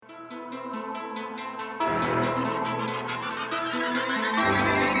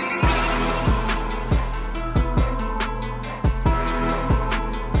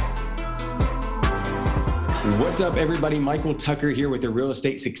What's up, everybody? Michael Tucker here with the Real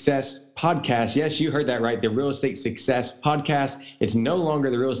Estate Success Podcast. Yes, you heard that right. The Real Estate Success Podcast. It's no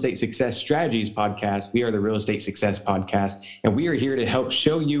longer the Real Estate Success Strategies Podcast. We are the Real Estate Success Podcast, and we are here to help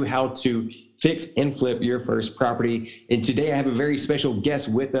show you how to fix and flip your first property. And today I have a very special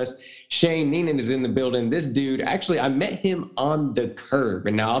guest with us. Shane Ninan is in the building. This dude, actually, I met him on the curb.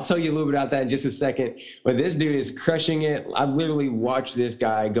 And now I'll tell you a little bit about that in just a second. But this dude is crushing it. I've literally watched this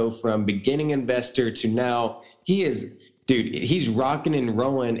guy go from beginning investor to now. He's rocking and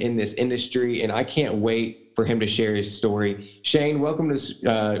rolling in this industry. And I can't wait for him to share his story. Shane, welcome to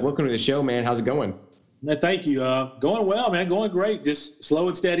the show, man. How's it going? Thank you. Going well, man. Going great. Just slow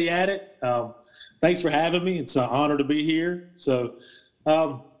and steady at it. Thanks for having me. It's an honor to be here. So,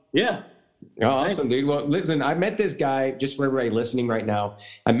 yeah. Awesome, dude. Well, listen, I met this guy, just for everybody listening right now,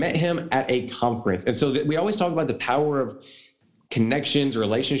 I met him at a conference. And so we always talk about the power of connections,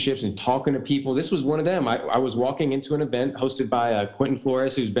 relationships, and talking to people. This was one of them. I was walking into an event hosted by Quentin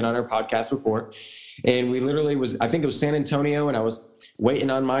Flores, who's been on our podcast before. And we literally I think it was San Antonio, and I was waiting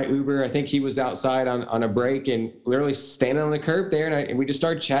on my Uber. I think he was outside on a break and literally standing on the curb there. And we just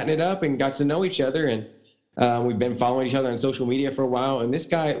started chatting it up and got to know each other. And we've been following each other on social media for a while. And this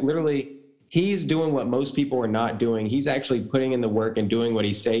guy literally, he's doing what most people are not doing. He's actually putting in the work and doing what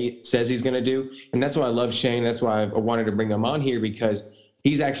he says he's going to do. And that's why I love Shane. That's why I wanted to bring him on here, because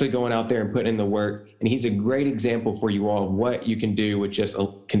he's actually going out there and putting in the work. And he's a great example for you all of what you can do with just a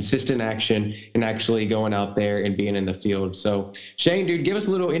consistent action and actually going out there and being in the field. So Shane, dude, give us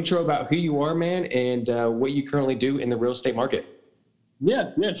a little intro about who you are, man, and what you currently do in the real estate market.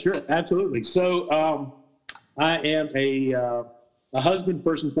 Yeah, sure. Absolutely. So I am a husband,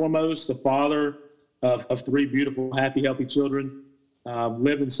 first and foremost, a father of three beautiful, happy, healthy children.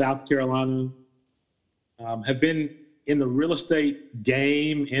 Live in South Carolina. Have been in the real estate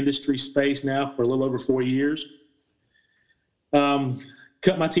game industry space now for a little over 4 years.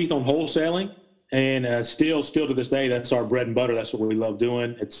 Cut my teeth on wholesaling, and still to this day, that's our bread and butter. That's what we love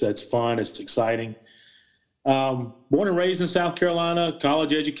doing. It's fun. It's exciting. Born and raised in South Carolina,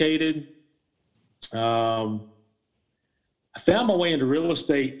 college educated. I found my way into real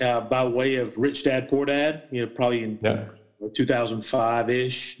estate by way of Rich Dad, Poor Dad, probably in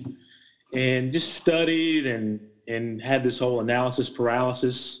 2005-ish, and just studied and had this whole analysis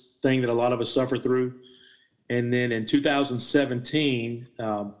paralysis thing that a lot of us suffer through. And then in 2017,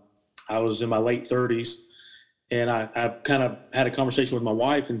 I was in my late 30s, and I kind of had a conversation with my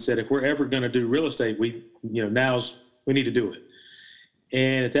wife and said, if we're ever going to do real estate, we need to do it.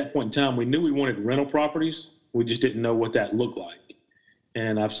 And at that point in time, we knew we wanted rental properties. We just didn't know what that looked like.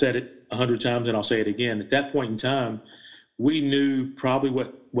 And I've said it 100 times, and I'll say it again. At that point in time, we knew probably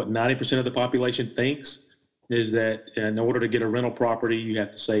what 90% of the population thinks is that in order to get a rental property, you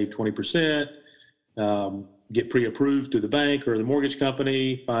have to save 20%, get pre-approved through the bank or the mortgage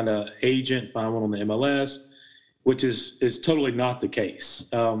company, find an agent, find one on the MLS, which is totally not the case.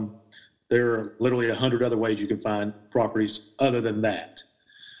 There are literally 100 other ways you can find properties other than that.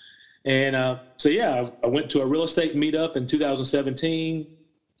 And I went to a real estate meetup in 2017,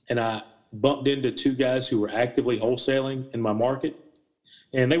 and I bumped into two guys who were actively wholesaling in my market,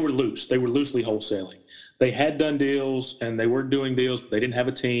 and they were loose. They were loosely wholesaling. They had done deals, and they were doing deals, but they didn't have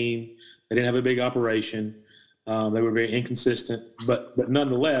a team. They didn't have a big operation. They were very inconsistent, but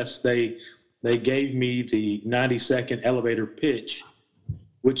nonetheless, they gave me the 90-second elevator pitch,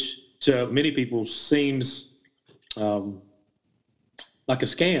 which to many people seems like a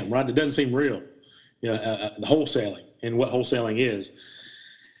scam, right? It doesn't seem real, the wholesaling and what wholesaling is.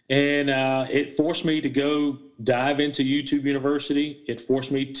 And it forced me to go dive into YouTube University. It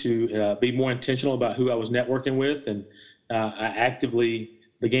forced me to be more intentional about who I was networking with. And I actively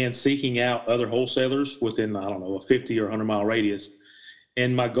began seeking out other wholesalers within, a 50 or 100 mile radius.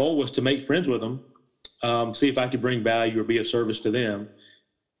 And my goal was to make friends with them, see if I could bring value or be of service to them,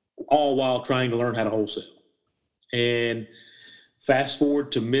 all while trying to learn how to wholesale. And fast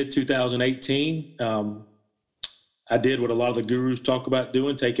forward to mid-2018, I did what a lot of the gurus talk about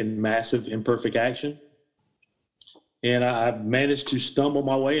doing, taking massive imperfect action. And I managed to stumble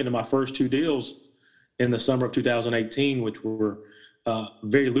my way into my first two deals in the summer of 2018, which were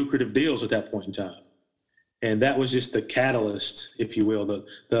very lucrative deals at that point in time. And that was just the catalyst, if you will,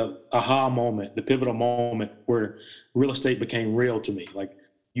 the aha moment, the pivotal moment where real estate became real to me. Like,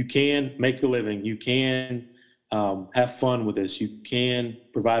 you can make a living, you can have fun with this, you can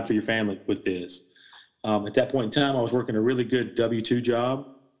provide for your family with this. At that point in time, I was working a really good W-2 job,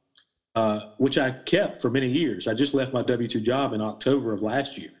 which I kept for many years. I just left my W-2 job in October of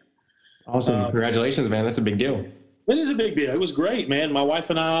last year. Awesome. Congratulations, man. That's a big deal. It is a big deal. It was great, man. My wife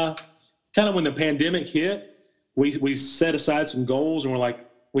and I, kind of when the pandemic hit, we set aside some goals, and we're like,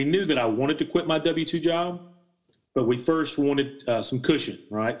 we knew that I wanted to quit my W-2 job, but we first wanted some cushion,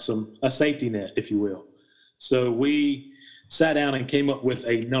 right? A safety net, if you will. So we sat down and came up with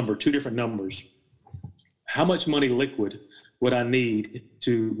a number, 2 different numbers. How much money liquid would I need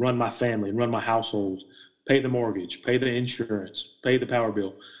to run my family and run my household, pay the mortgage, pay the insurance, pay the power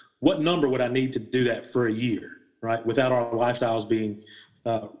bill? What number would I need to do that for a year, right? Without our lifestyles being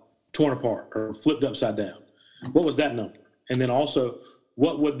torn apart or flipped upside down. What was that number? And then also,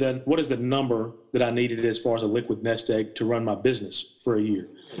 what is the number that I needed as far as a liquid nest egg to run my business for a year?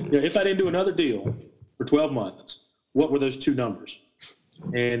 If I didn't do another deal for 12 months, what were those 2 numbers?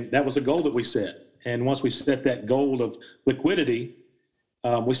 And that was a goal that we set. And once we set that goal of liquidity,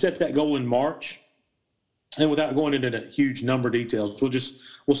 we set that goal in March. And without going into the huge number details,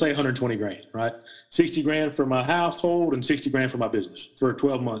 we'll say 120 grand, right? 60 grand for my household and 60 grand for my business for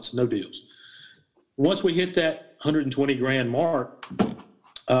 12 months, no deals. Once we hit that 120 grand mark,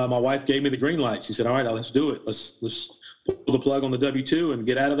 my wife gave me the green light. She said, all right, let's do it. Let's pull the plug on the W-2 and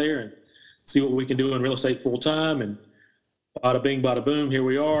get out of there and see what we can do in real estate full time. And bada bing, bada boom, here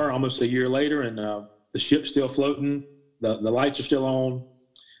we are almost a year later, and the ship's still floating. The lights are still on.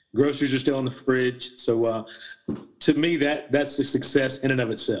 Groceries are still in the fridge. So to me, that's a success in and of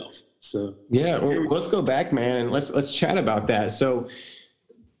itself. So yeah, well, let's go back, man, and let's chat about that. So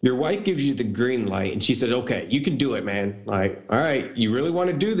your wife gives you the green light, and she says, okay, you can do it, man. Like, all right, you really want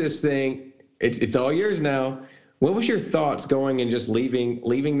to do this thing. It's all yours now. What was your thoughts going and just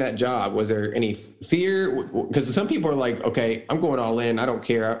leaving that job? Was there any fear? Because some people are like, okay, I'm going all in. I don't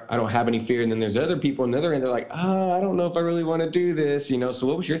care. I don't have any fear. And then there's other people on the other end. They're like, I don't know if I really want to do this. So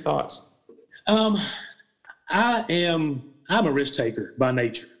what was your thoughts? I'm a risk taker by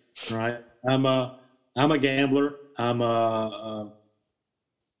nature, right? I'm a gambler. I'm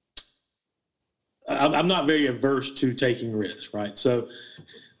not very averse to taking risks, right? So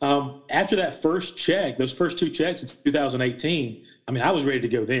after that first check, those first 2 checks in 2018, I was ready to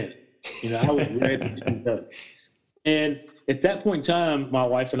go then. I was ready to go. And at that point in time, my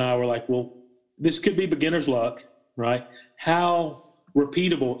wife and I were like, well, this could be beginner's luck, right? How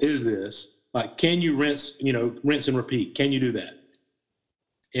repeatable is this? Like, can you rinse and repeat? Can you do that?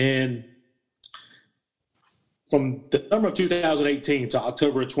 And from the summer of 2018 to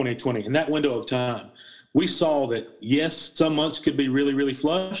October of 2020, in that window of time, we saw that, yes, some months could be really, really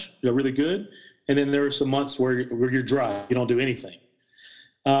flush, really good. And then there are some months where you're dry. You don't do anything.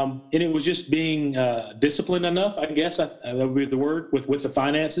 And it was just being disciplined enough, I guess, that would be the word, with the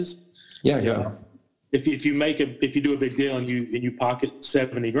finances. Yeah. If you do a big deal and you pocket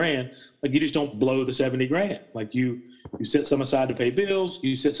 70 grand, like, you just don't blow the 70 grand. Like, you set some aside to pay bills,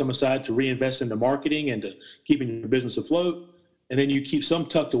 you set some aside to reinvest into marketing and to keeping your business afloat. And then you keep some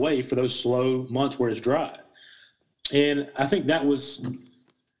tucked away for those slow months where it's dry. And I think that was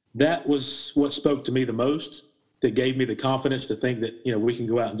what spoke to me the most, that gave me the confidence to think that, we can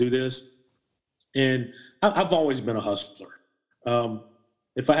go out and do this. And I've always been a hustler.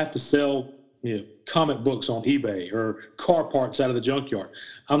 If I have to sell, comic books on eBay or car parts out of the junkyard,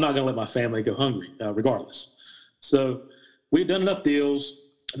 I'm not going to let my family go hungry, regardless. So we've done enough deals.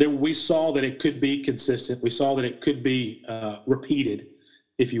 We saw that it could be consistent. We saw that it could be repeated,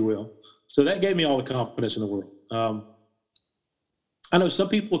 if you will. So that gave me all the confidence in the world. I know some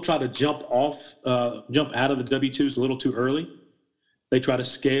people try to jump out of the W-2s a little too early. They try to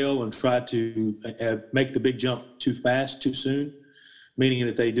scale and try to make the big jump too fast, too soon, meaning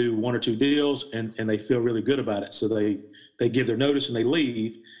that they do 1 or 2 deals and they feel really good about it. So they give their notice and they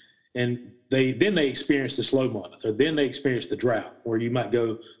leave, and then they experience the slow month, or then they experience the drought, where you might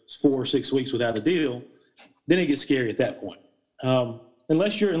go 4 or 6 weeks without a deal. Then it gets scary at that point,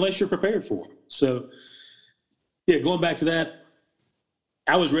 unless you're prepared for it. So, yeah, going back to that,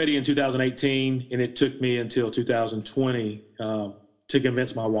 I was ready in 2018, and it took me until 2020 to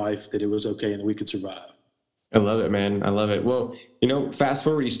convince my wife that it was okay and that we could survive. I love it, man. I love it. Well, fast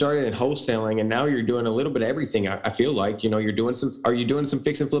forward, you started in wholesaling, and now you're doing a little bit of everything. I feel like, are you doing some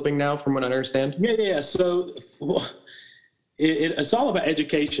fix and flipping now, from what I understand? Yeah. So it's all about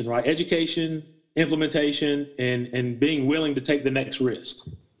education, right? Education, implementation, and being willing to take the next risk.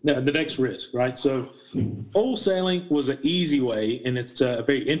 The next risk, right? So wholesaling was an easy way, and it's a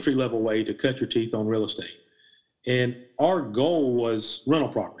very entry-level way to cut your teeth on real estate. And our goal was rental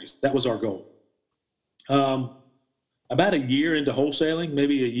properties. That was our goal. About a year into wholesaling,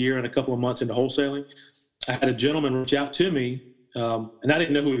 maybe a year and a couple of months into wholesaling, I had a gentleman reach out to me, and I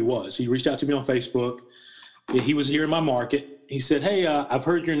didn't know who he was. He reached out to me on Facebook. He was here in my market. He said, hey, I've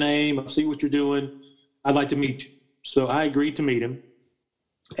heard your name. I see what you're doing. I'd like to meet you. So I agreed to meet him.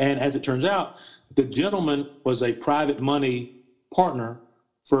 And as it turns out, the gentleman was a private money partner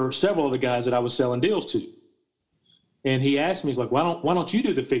for several of the guys that I was selling deals to. And he asked me, he's like, why don't you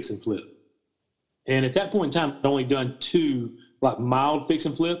do the fix and flip? And at that point in time, I'd only done 2 like mild fix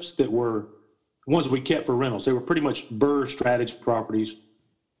and flips that were ones we kept for rentals. They were pretty much BRRRR strategy properties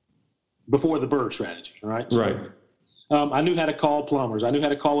before the BRRRR strategy, right? So, right. I knew how to call plumbers. I knew how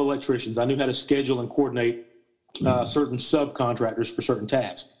to call electricians. I knew how to schedule and coordinate certain subcontractors for certain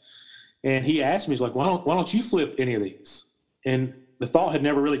tasks. And he asked me, he's like, why don't you flip any of these? And the thought had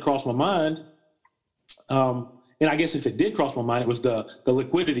never really crossed my mind. And I guess if it did cross my mind, it was the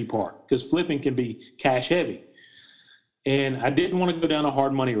liquidity part, because flipping can be cash heavy. And I didn't want to go down a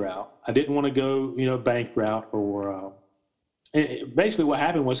hard money route. I didn't want to go, bank route or basically what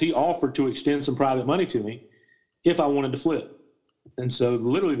happened was he offered to extend some private money to me if I wanted to flip. And so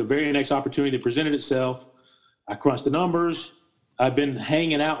literally the very next opportunity that presented itself, I crunched the numbers. I've been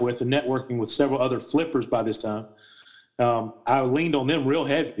hanging out with and networking with several other flippers by this time. I leaned on them real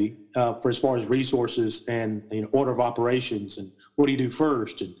heavy for as far as resources and order of operations and what do you do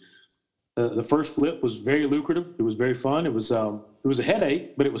first. And the first flip was very lucrative. It was very fun. It was a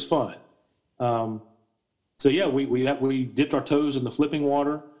headache, but it was fun. So yeah, we dipped our toes in the flipping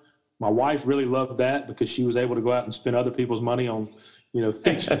water. My wife really loved that because she was able to go out and spend other people's money on,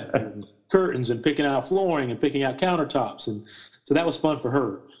 fixtures and curtains and picking out flooring and picking out countertops. And so that was fun for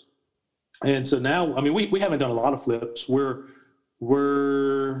her. And so now, we haven't done a lot of flips. We're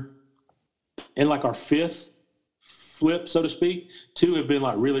in like our 5th flip, so to speak. 2 have been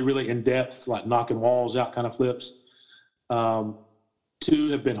like really, really in depth, like knocking walls out kind of flips.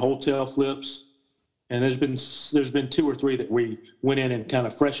 2 have been hotel flips. And there's been 2 or 3 that we went in and kind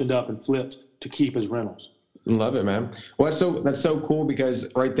of freshened up and flipped to keep as rentals. Love it, man. Well, that's so cool,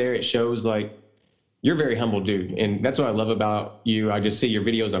 because right there it shows like you're a very humble dude, and that's what I love about you. I just see your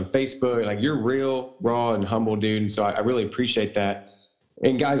videos on Facebook, like you're real, raw, and humble dude. And so I really appreciate that.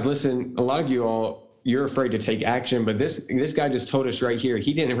 And guys, listen, a lot of you all, you're afraid to take action, but this guy just told us right here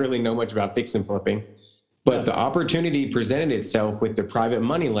he didn't really know much about fix and flipping. But the opportunity presented itself with the private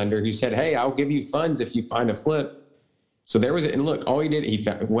money lender who said, hey, I'll give you funds if you find a flip. So there was, and look, all he did, he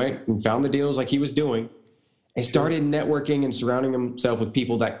went and found the deals like he was doing and started networking and surrounding himself with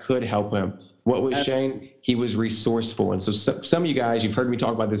people that could help him. What was Shane? He was resourceful. And so some of you guys, you've heard me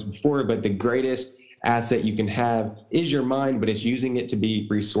talk about this before, but the greatest asset you can have is your mind, but it's using it to be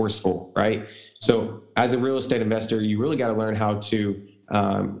resourceful, right? So as a real estate investor, you really got to learn how to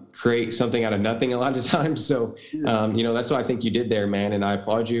create something out of nothing a lot of times. So, that's what I think you did there, man. And I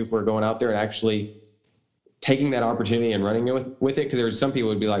applaud you for going out there and actually taking that opportunity and running it with it. Because there were some people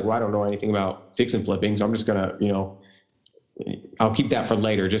who would be like, well, I don't know anything about fix and flipping, so I'm just going to, I'll keep that for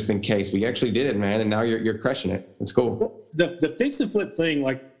later just in case. But you actually did it, man. And now you're crushing it. It's cool. Well, the fix and flip thing,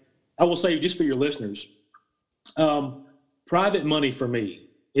 like I will say just for your listeners, private money for me,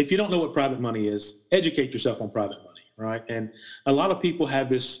 if you don't know what private money is, educate yourself on private money. Right. And a lot of people have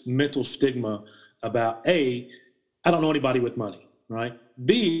this mental stigma about A, I don't know anybody with money. Right.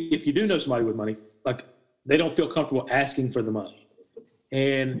 B, if you do know somebody with money, like they don't feel comfortable asking for the money.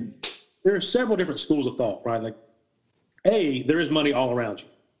 And there are several different schools of thought, right? Like A, there is money all around you.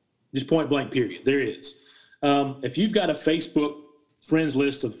 Just point blank, period. There is. If you've got a Facebook friends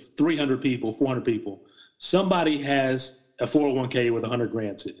list of 300 people, 400 people, somebody has a 401k with 100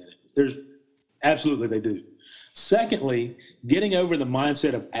 grand sitting in it. There's absolutely, they do. Secondly, getting over the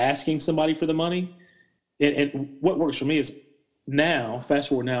mindset of asking somebody for the money. And what works for me is now, fast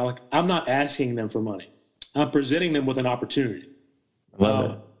forward now, like I'm not asking them for money. I'm presenting them with an opportunity.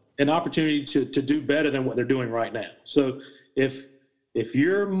 Love it. An opportunity to do better than what they're doing right now. So if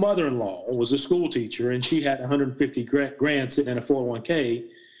your mother-in-law was a school teacher and she had 150 grand sitting in a 401k,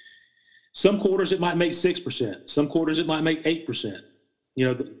 some quarters it might make 6%. Some quarters it might make 8%.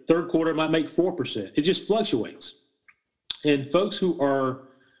 The third quarter might make 4%. It just fluctuates. And folks who are,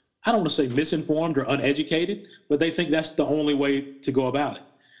 I don't want to say misinformed or uneducated, but they think that's the only way to go about it.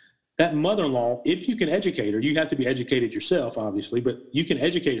 That mother-in-law, if you can educate her, you have to be educated yourself, obviously, but you can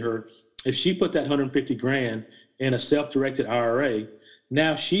educate her. If she put that 150 grand in a self-directed IRA,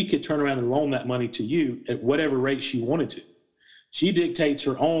 now she could turn around and loan that money to you at whatever rate she wanted to. She dictates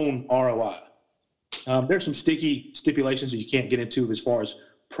her own ROI. There's some sticky stipulations that you can't get into as far as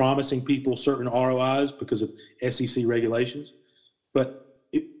promising people certain ROIs because of SEC regulations. But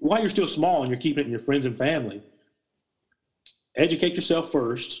while you're still small and you're keeping it in your friends and family, educate yourself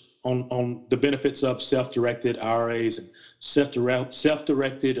first on the benefits of self-directed IRAs and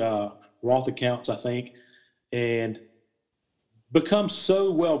self-directed Roth accounts, I think, and become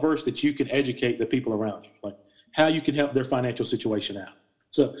so well-versed that you can educate the people around you, like how you can help their financial situation out.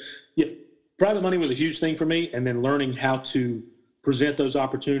 So yeah, private money was a huge thing for me. And then learning how to present those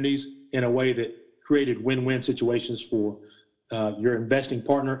opportunities in a way that created win-win situations for your investing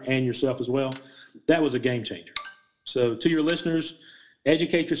partner and yourself as well. That was a game changer. So to your listeners,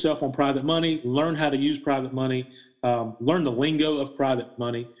 educate yourself on private money, learn how to use private money, learn the lingo of private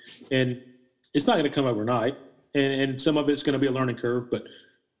money. And it's not going to come overnight. And some of it's going to be a learning curve, but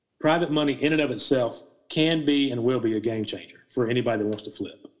private money in and of itself can be and will be a game changer for anybody that wants to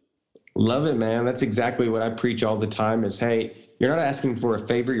flip. Love it, man. That's exactly what I preach all the time is, hey, you're not asking for a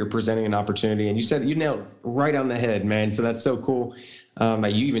favor, you're presenting an opportunity. And you nailed right on the head, man. So that's so cool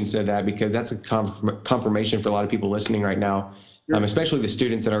that you even said that, because that's a confirmation for a lot of people listening right now, especially the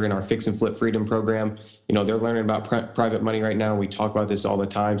students that are in our Fix and Flip Freedom program. They're learning about private money right now. We talk about this all the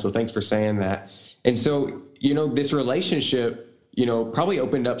time. So thanks for saying that. And so, this relationship, probably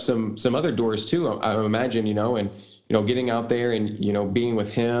opened up some other doors too, I imagine, and, getting out there and, being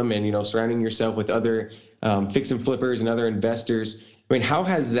with him and, surrounding yourself with other fix and flippers and other investors. I mean, how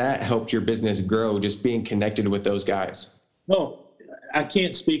has that helped your business grow, just being connected with those guys? Well, I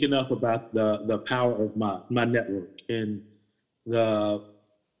can't speak enough about the power of my network and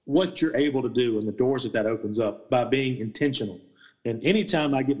what you're able to do and the doors that opens up by being intentional. And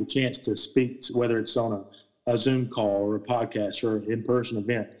anytime I get the chance to speak, whether it's on a Zoom call or a podcast or an in-person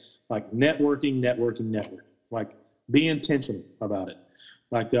event, like networking, like be intentional about it.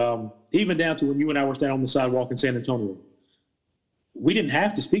 Like even down to when you and I were standing on the sidewalk in San Antonio, we didn't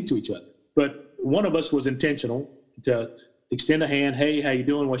have to speak to each other, but one of us was intentional to extend a hand. Hey, how you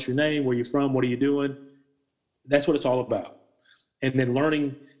doing? What's your name? Where you from? What are you doing? That's what it's all about. And then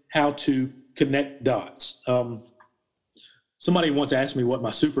learning how to connect dots. Somebody once asked me what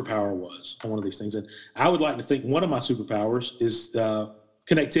my superpower was on one of these things. And I would like to think one of my superpowers is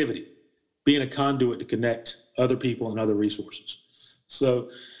connectivity, being a conduit to connect other people and other resources. So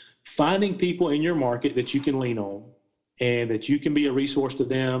finding people in your market that you can lean on and that you can be a resource to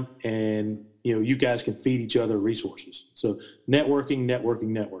them, and you guys can feed each other resources. So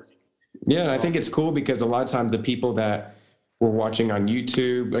networking. Yeah, I think it's cool because a lot of times the people that we're watching on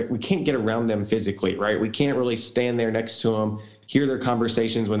YouTube, like, we can't get around them physically, right? We can't really stand there next to them, hear their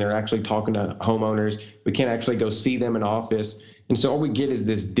conversations when they're actually talking to homeowners. We can't actually go see them in office. And so all we get is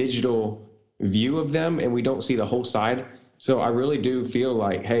this digital view of them, and we don't see the whole side. So I really do feel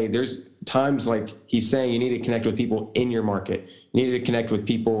like, hey, there's times, like he's saying, you need to connect with people in your market. You need to connect with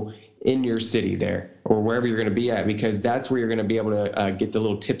people in your city there or wherever you're going to be at, because that's where you're going to be able to get the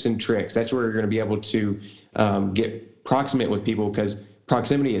little tips and tricks. That's where you're going to be able to get proximate with people, because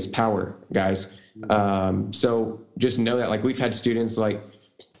proximity is power, guys. So just know that, like, we've had students, like,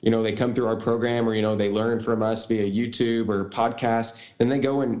 they come through our program or, they learn from us via YouTube or podcast, and they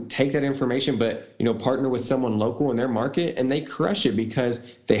go and take that information, but, partner with someone local in their market, and they crush it because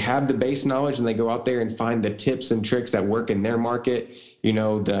they have the base knowledge and they go out there and find the tips and tricks that work in their market,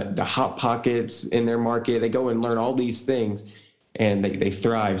 the hot pockets in their market. They go and learn all these things and they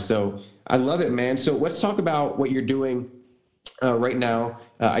thrive. So I love it, man. So let's talk about what you're doing right now.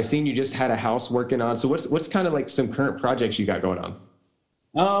 I seen you just had a house working on. So what's kind of like some current projects you got going on?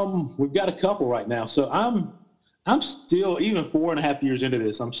 We've got a couple right now. So I'm still, even 4.5 years into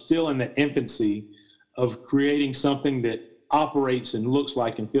this, I'm still in the infancy of creating something that operates and looks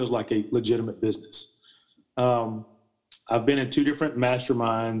like and feels like a legitimate business. I've been in 2 different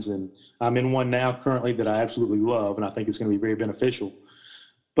masterminds, and I'm in one now currently that I absolutely love, and I think it's going to be very beneficial.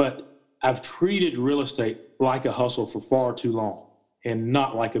 But I've treated real estate like a hustle for far too long and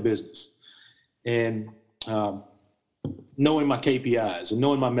not like a business. And knowing my KPIs and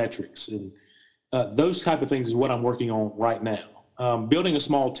knowing my metrics and those type of things is what I'm working on right now. Building a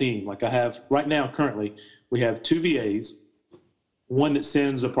small team. Like I have right now, currently, we have 2 VAs, one that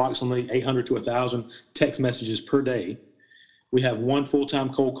sends approximately 800 to 1,000 text messages per day. We have 1 full-time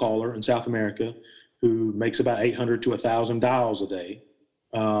cold caller in South America who makes about 800 to 1,000 dials a day.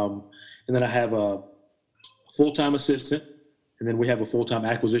 And then I have a full-time assistant, and then we have a full-time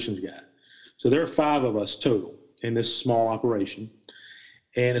acquisitions guy. So there are 5 of us total in this small operation.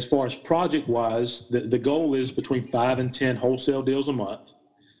 And as far as project-wise, the goal is between 5 and 10 wholesale deals a month.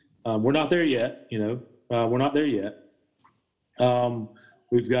 We're not there yet, we're not there yet.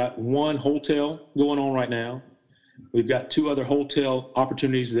 We've got 1 hotel going on right now. We've got 2 other hotel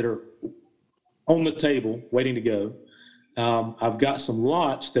opportunities that are on the table waiting to go. I've got some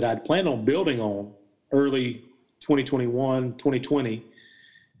lots that I'd planned on building on early 2021, 2020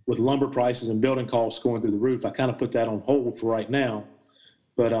 with lumber prices and building costs going through the roof. I kind of put that on hold for right now.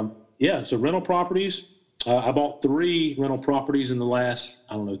 But so rental properties, I bought 3 rental properties in the last,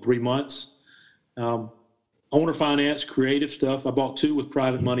 3 months. owner finance, creative stuff. I bought 2 with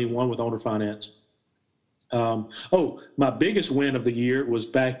private money, 1 with owner finance. My biggest win of the year was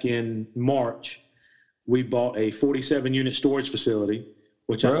back in March. We bought a 47-unit storage facility.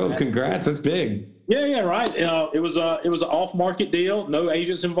 Congrats! That's big. Yeah, right. It was an off-market deal, no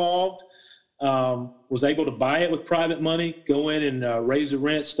agents involved. Was able to buy it with private money, go in and raise the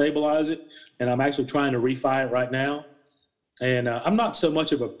rent, stabilize it, and I'm actually trying to refi it right now. And I'm not so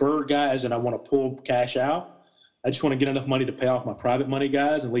much of a bird guy as in I want to pull cash out. I just want to get enough money to pay off my private money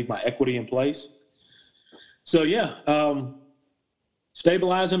guys and leave my equity in place. So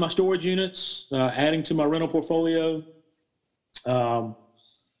stabilizing my storage units, adding to my rental portfolio.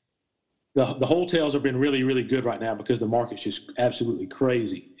 The hotels have been really, really good right now because the market's just absolutely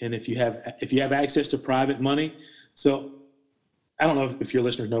crazy. And if you have access to private money, so I don't know if your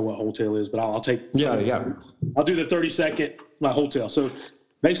listeners know what hotel is, but I'll do the 30-second hotel. So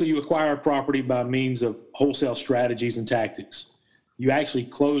basically, you acquire a property by means of wholesale strategies and tactics. You actually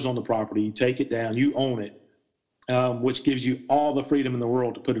close on the property, you take it down, you own it, which gives you all the freedom in the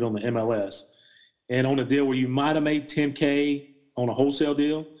world to put it on the MLS. And on a deal where you might have made $10K on a wholesale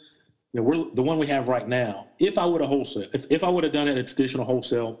deal, we're the one we have right now. If I would have wholesale, if I would have done it at a traditional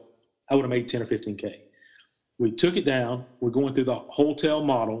wholesale, I would have made 10 or 15K. We took it down. We're going through the hotel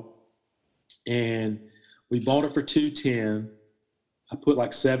model, and we bought it for $210. I put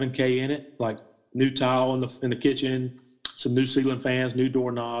like $7K in it, like new tile in the kitchen, some new ceiling fans, new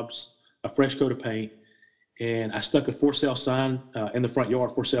doorknobs, a fresh coat of paint, and I stuck a for sale sign in the front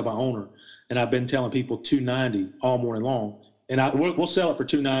yard, for sale by owner. And I've been telling people $290 all morning long. And we'll sell it for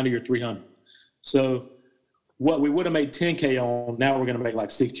 $290 or $300. So what we would have made $10K on, now we're going to make like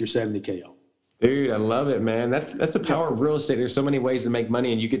 $60 or $70K on. Dude, I love it, man. That's the power of real estate. There's so many ways to make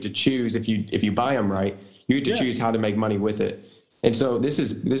money, and you get to choose if you buy them right. You get to choose how to make money with it. And so this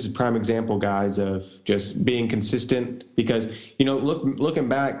is prime example, guys, of just being consistent. Because looking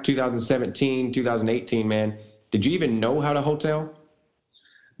back, 2017, 2018, man, did you even know how to hotel?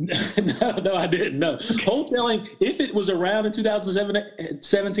 No, I didn't know. Wholesaling, if it was around in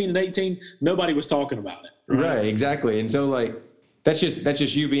 2017 and 18, nobody was talking about it. Right, exactly. And so that's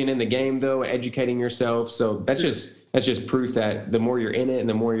just you being in the game, though, educating yourself. So that's just proof that the more you're in it and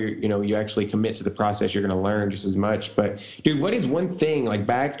the more you actually commit to the process, you're going to learn just as much. But dude, what is one thing, like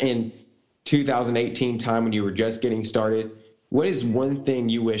back in 2018 time when you were just getting started, what is one thing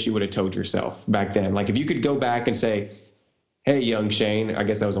you wish you would have told yourself back then? Like if you could go back and say, hey, young Shane, I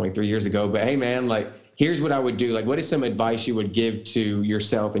guess that was only 3 years ago, but hey, man, like, here's what I would do. Like, what is some advice you would give to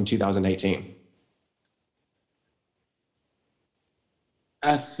yourself in 2018?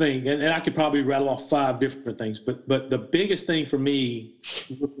 I think, and I could probably rattle off 5 different things, but the biggest thing for me,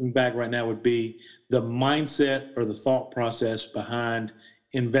 looking back right now, would be the mindset or the thought process behind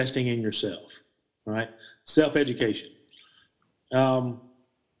investing in yourself, right? Self-education.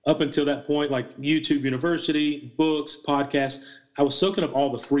 Up until that point, like YouTube University, books, podcasts, I was soaking up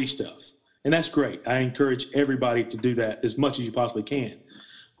all the free stuff. And that's great. I encourage everybody to do that as much as you possibly can.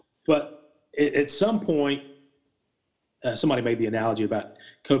 But at some point, somebody made the analogy about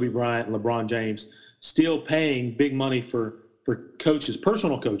Kobe Bryant and LeBron James still paying big money for coaches,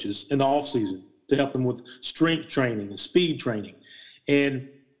 personal coaches in the off season to help them with strength training and speed training. And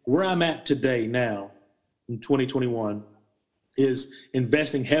where I'm at today now in 2021 is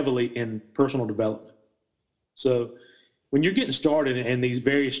investing heavily in personal development. So when you're getting started and these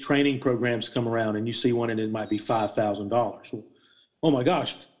various training programs come around and you see one and it might be $5,000. Well, oh my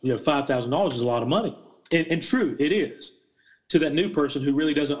gosh, $5,000 is a lot of money. And true, it is to that new person who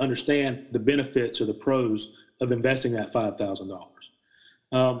really doesn't understand the benefits or the pros of investing that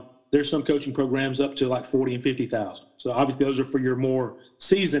 $5,000. There's some coaching programs up to like $40,000 and $50,000. So obviously those are for your more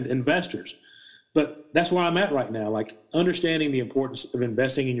seasoned investors. But that's where I'm at right now, like understanding the importance of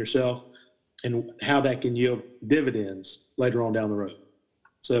investing in yourself and how that can yield dividends later on down the road.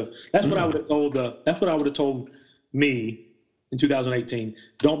 So that's what I would have told. That's what I would have told me in 2018.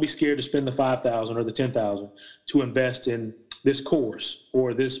 Don't be scared to spend the $5,000 or the $10,000 to invest in this course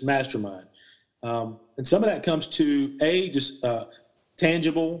or this mastermind. And some of that comes to just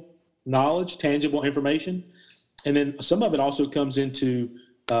tangible knowledge, tangible information, and then some of it also comes into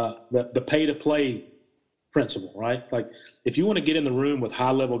the pay to play principle, right? Like if you want to get in the room with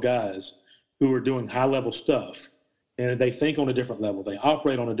high level guys who are doing high level stuff and they think on a different level, they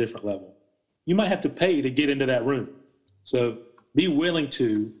operate on a different level, you might have to pay to get into that room. So be willing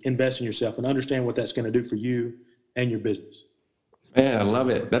to invest in yourself and understand what that's going to do for you and your business. Man, I love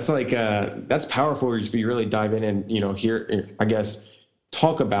it. That's like, that's powerful if you really dive in and, hear, I guess,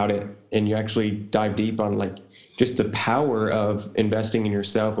 talk about it and you actually dive deep on like just the power of investing in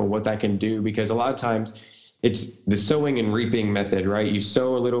yourself and what that can do. Because a lot of times it's the sowing and reaping method, right? You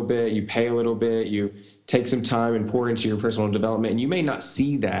sow a little bit, you pay a little bit, you take some time and pour into your personal development. And you may not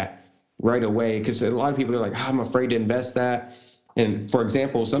see that right away because a lot of people are like, I'm afraid to invest that. And for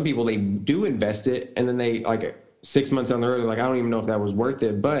example, some people, they do invest it and then they like 6 months down the road, they're like, I don't even know if that was worth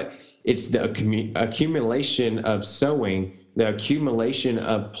it. But it's the accumulation of sowing, the accumulation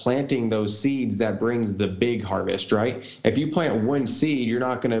of planting those seeds that brings the big harvest, right? If you plant one seed, you're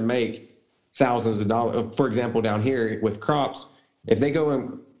not going to make thousands of dollars. For example, down here with crops, if they go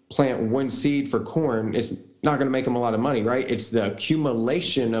and plant one seed for corn, it's not going to make them a lot of money, right? It's the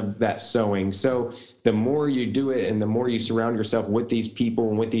accumulation of that sowing. So the more you do it and the more you surround yourself with these people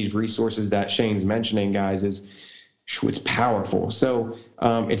and with these resources that Shane's mentioning, guys, it's powerful. So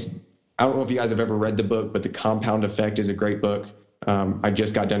I don't know if you guys have ever read the book, but The Compound Effect is a great book. I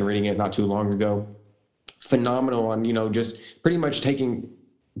just got done reading it not too long ago. Phenomenal on, just pretty much taking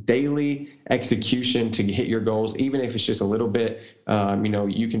daily execution to hit your goals, even if it's just a little bit.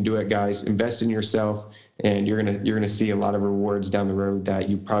 You can do it, guys. Invest in yourself, and you're gonna see a lot of rewards down the road that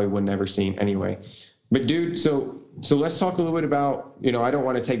you probably would never seen anyway. But dude, so let's talk a little bit about. I don't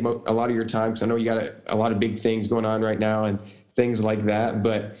want to take a lot of your time because I know you got a lot of big things going on right now and things like that.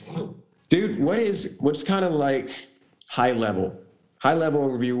 But dude, what's kind of like high level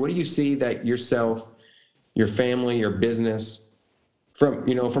overview? What do you see that yourself, your family, your business, from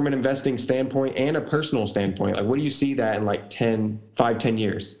an investing standpoint and a personal standpoint, like what do you see that in like 10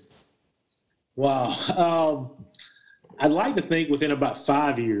 years? Wow. I'd like to think within about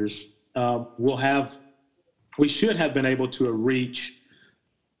 5 years, we should have been able to reach,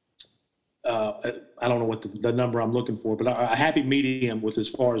 I don't know what the number I'm looking for, but a happy medium with as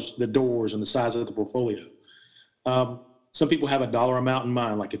far as the doors and the size of the portfolio. Some people have a dollar amount in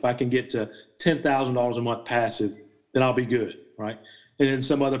mind. Like if I can get to $10,000 a month passive, then I'll be good. Right. And then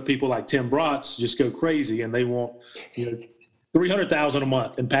some other people like Tim Bratz just go crazy and they want, $300,000 a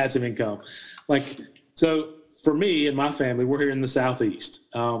month in passive income. So for me and my family, we're here in the Southeast.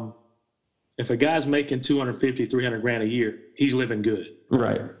 If a guy's making 250, 300 grand a year, he's living good.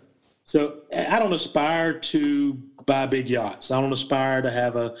 Right. So I don't aspire to buy big yachts. I don't aspire to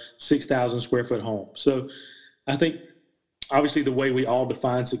have a 6,000 square foot home. So I think obviously the way we all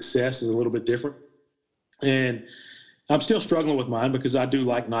define success is a little bit different. And I'm still struggling with mine because I do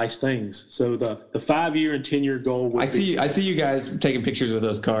like nice things. So the 5 year and 10 year goal would I see you guys taking pictures with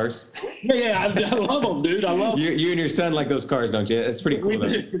those cars. Yeah, I love them, dude. I love them. You and your son like those cars, don't you? It's pretty cool.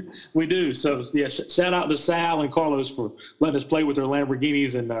 We do. So yeah, shout out to Sal and Carlos for letting us play with their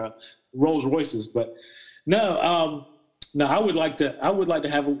Lamborghinis and Rolls Royces. But no, I would like to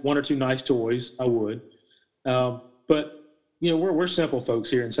have one or two nice toys. I would, but we're simple folks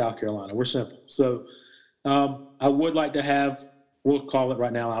here in South Carolina. We're simple. So I would like to have, we'll call it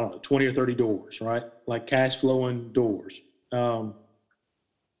right now, I don't know, 20 or 30 doors, right? Like cash flowing doors. I'd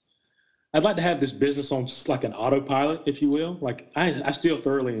like to have this business on like an autopilot, if you will. Like I still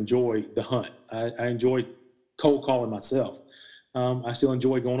thoroughly enjoy the hunt. I enjoy cold calling myself. I still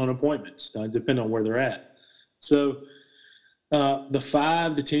enjoy going on appointments, depending on where they're at. So the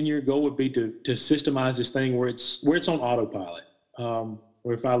 5 to 10 year goal would be to systemize this thing where it's on autopilot.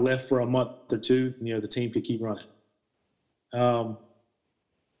 Or if I left for a month or two, the team could keep running.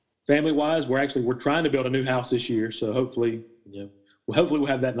 Family wise, we're trying to build a new house this year. So hopefully we'll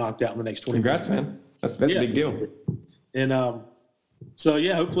have that knocked out in the next 20 Congrats, months. Man. That's a big deal. And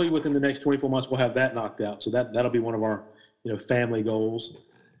hopefully within the next 24 months, we'll have that knocked out. So that'll be one of our, family goals.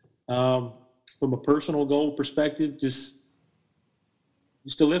 From a personal goal perspective, just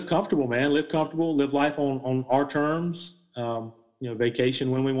to live comfortable, man, live life on our terms.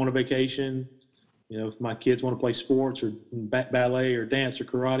 Vacation when we want to vacation. If my kids want to play sports or ballet or dance or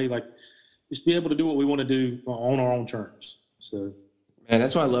karate, just be able to do what we want to do on our own terms. So, man,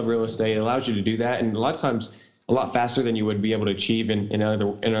 that's why I love real estate. It allows you to do that, and a lot of times, a lot faster than you would be able to achieve in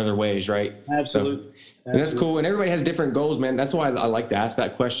other ways, right? Absolutely. And that's cool. And everybody has different goals, man. That's why I like to ask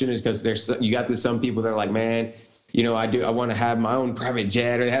that question, is because you got some people that are like, man, I want to have my own private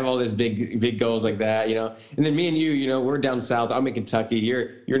jet, or have all this big goals like that, And then me and you, we're down south. I'm in Kentucky.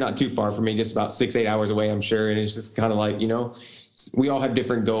 You're not too far from me, just about 6-8 hours away, I'm sure. And it's just kind of like, we all have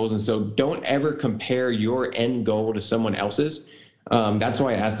different goals. And so don't ever compare your end goal to someone else's. That's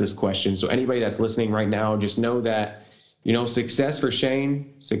why I asked this question. So anybody that's listening right now, just know that, success for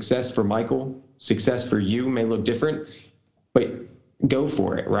Shane, success for Michael, success for you may look different, but go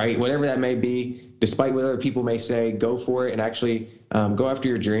for it, right? Whatever that may be, despite what other people may say, go for it and actually go after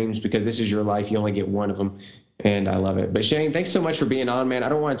your dreams, because this is your life. You only get one of them. And I love it. But Shane, thanks so much for being on, man. I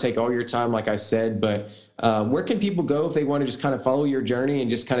don't want to take all your time, like I said, but where can people go if they want to just kind of follow your journey and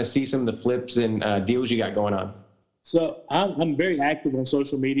just kind of see some of the flips and deals you got going on? So I'm very active on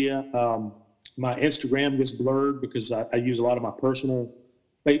social media. My Instagram gets blurred because I use a lot of my personal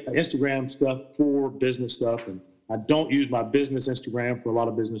Instagram stuff for business stuff, and I don't use my business Instagram for a lot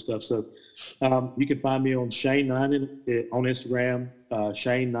of business stuff. So you can find me on Shane Ninan on Instagram,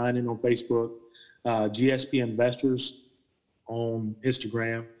 Shane Ninan on Facebook, GSP Investors on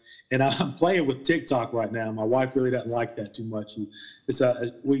Instagram. And I'm playing with TikTok right now. My wife really doesn't like that too much.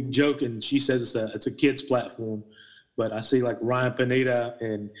 We joke, and she says it's a kid's platform. But I see like Ryan Pineda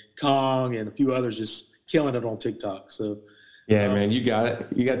and Kong and a few others just killing it on TikTok. So yeah, man, you got it.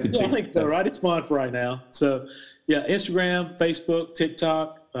 You got the I think so, right? It's fun for right now. So yeah, Instagram, Facebook,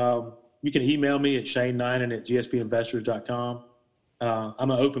 TikTok. You can email me at shaneninan@gspinvestors.com.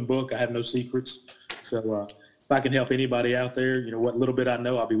 I'm an open book. I have no secrets. So if I can help anybody out there, what little bit I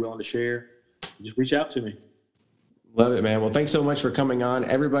know, I'll be willing to share. Just reach out to me. Love it, man. Well, thanks so much for coming on.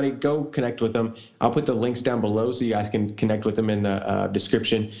 Everybody, go connect with them. I'll put the links down below so you guys can connect with them in the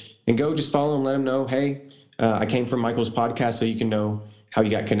description. And go just follow and let them know, hey, I came from Michael's podcast, so you can know how you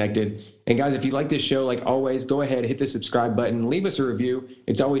got connected. And guys, if you like this show, like always, go ahead, hit the subscribe button, leave us a review.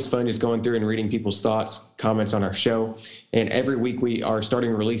 It's always fun just going through and reading people's thoughts, comments on our show. And every week we are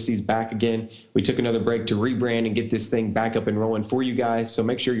starting to release these back again. We took another break to rebrand and get this thing back up and rolling for you guys. So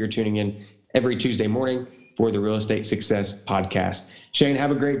make sure you're tuning in every Tuesday morning for the Real Estate Success Podcast. Shane, have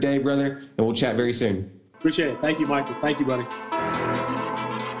a great day, brother, and we'll chat very soon. Appreciate it. Thank you, Michael. Thank you, buddy.